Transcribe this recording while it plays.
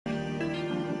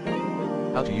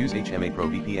How to use HMA PRO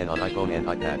VPN on iPhone and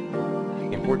iPad.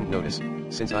 Important notice,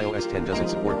 since iOS 10 doesn't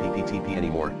support PPTP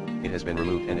anymore, it has been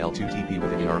removed and L2TP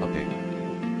with it in our update.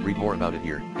 Read more about it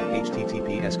here,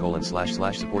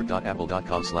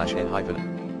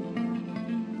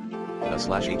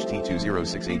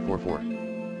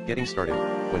 https://support.apple.com/n-ht206844. Getting started,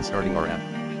 when starting our app,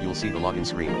 you'll see the login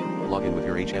screen. Log in with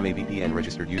your HMA VPN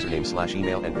registered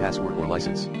username/email and password or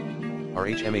license. Our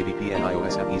HMA VPN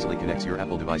iOS app easily connects your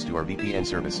Apple device to our VPN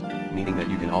service, meaning that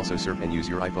you can also surf and use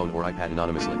your iPhone or iPad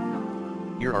anonymously.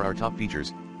 Here are our top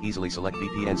features: easily select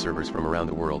VPN servers from around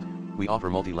the world. We offer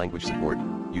multi-language support.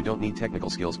 You don't need technical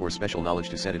skills or special knowledge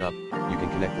to set it up. You can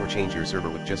connect or change your server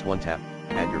with just one tap,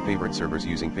 add your favorite servers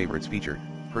using Favorites feature,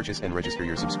 purchase and register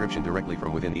your subscription directly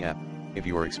from within the app. If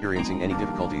you are experiencing any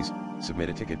difficulties, submit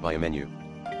a ticket via menu.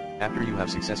 After you have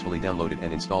successfully downloaded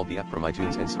and installed the app from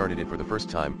iTunes and started it for the first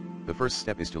time, the first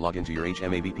step is to log into your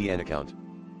HMA VPN account.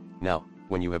 Now,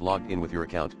 when you have logged in with your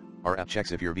account, our app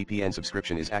checks if your VPN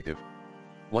subscription is active.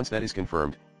 Once that is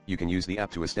confirmed, you can use the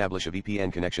app to establish a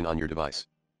VPN connection on your device.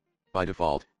 By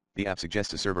default, the app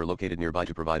suggests a server located nearby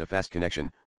to provide a fast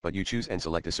connection, but you choose and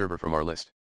select a server from our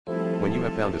list. When you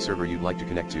have found the server you'd like to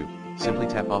connect to, simply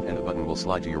tap off and the button will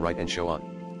slide to your right and show on.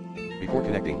 Before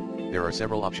connecting, there are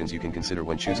several options you can consider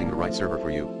when choosing the right server for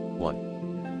you. 1.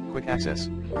 Quick access.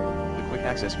 The quick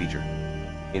access feature.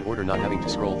 In order not having to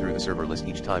scroll through the server list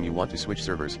each time you want to switch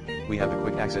servers, we have the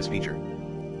quick access feature.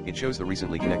 It shows the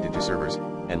recently connected to servers,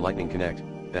 and Lightning Connect,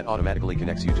 that automatically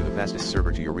connects you to the fastest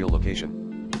server to your real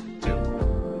location. 2.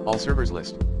 All servers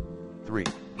list. 3.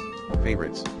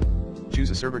 Favorites. Choose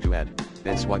a server to add,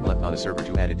 then swipe left on a server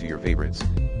to add it to your favorites.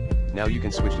 Now you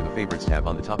can switch to the Favorites tab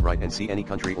on the top right and see any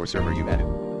country or server you've added.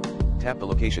 Tap the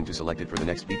location to select it for the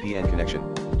next VPN connection.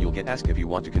 You'll get asked if you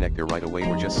want to connect there right away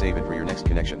or just save it for your next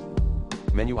connection.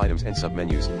 Menu items and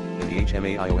sub-menus. In the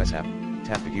HMA iOS app,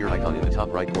 tap the gear icon in the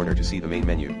top right corner to see the main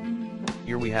menu.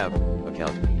 Here we have,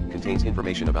 Account, contains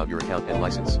information about your account and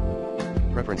license.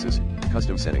 Preferences,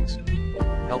 custom settings.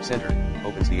 Help Center,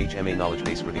 opens the HMA knowledge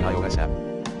base for the iOS app.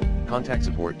 Contact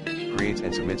Support, creates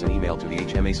and submits an email to the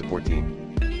HMA support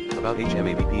team. About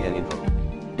HMA VPN info.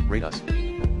 Rate us.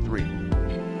 3.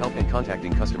 Help and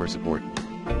contacting customer support.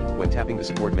 When tapping the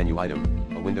support menu item,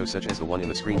 a window such as the one in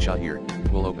the screenshot here,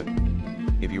 will open.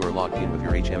 If you are logged in with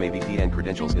your HMA VPN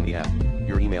credentials in the app,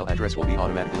 your email address will be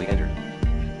automatically entered.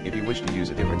 If you wish to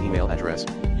use a different email address,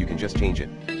 you can just change it,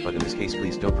 but in this case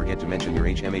please don't forget to mention your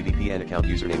HMA VPN account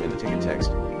username in the ticket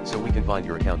text, so we can find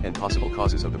your account and possible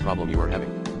causes of the problem you are having.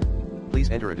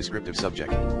 Please enter a descriptive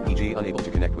subject, e.g. unable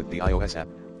to connect with the iOS app,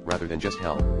 rather than just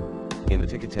help. In the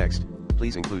ticket text,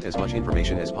 please include as much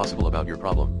information as possible about your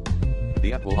problem.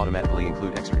 The app will automatically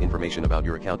include extra information about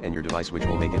your account and your device which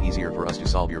will make it easier for us to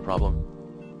solve your problem.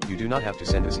 You do not have to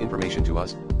send this information to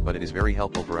us, but it is very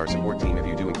helpful for our support team if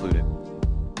you do include it.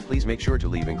 Please make sure to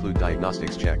leave include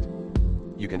diagnostics checked.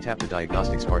 You can tap the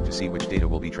diagnostics part to see which data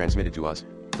will be transmitted to us.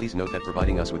 Please note that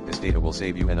providing us with this data will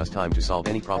save you and us time to solve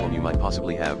any problem you might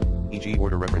possibly have, e.g.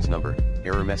 order reference number,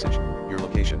 error message, your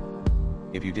location.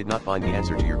 If you did not find the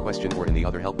answer to your question or in the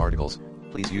other help articles,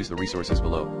 please use the resources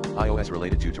below, iOS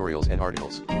related tutorials and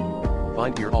articles.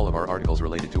 Find here all of our articles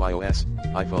related to iOS,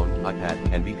 iPhone,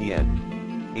 iPad, and VPN.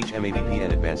 HMA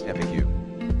VPN Advanced FAQ.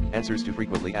 Answers to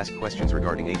frequently asked questions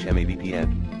regarding HMA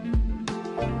VPN.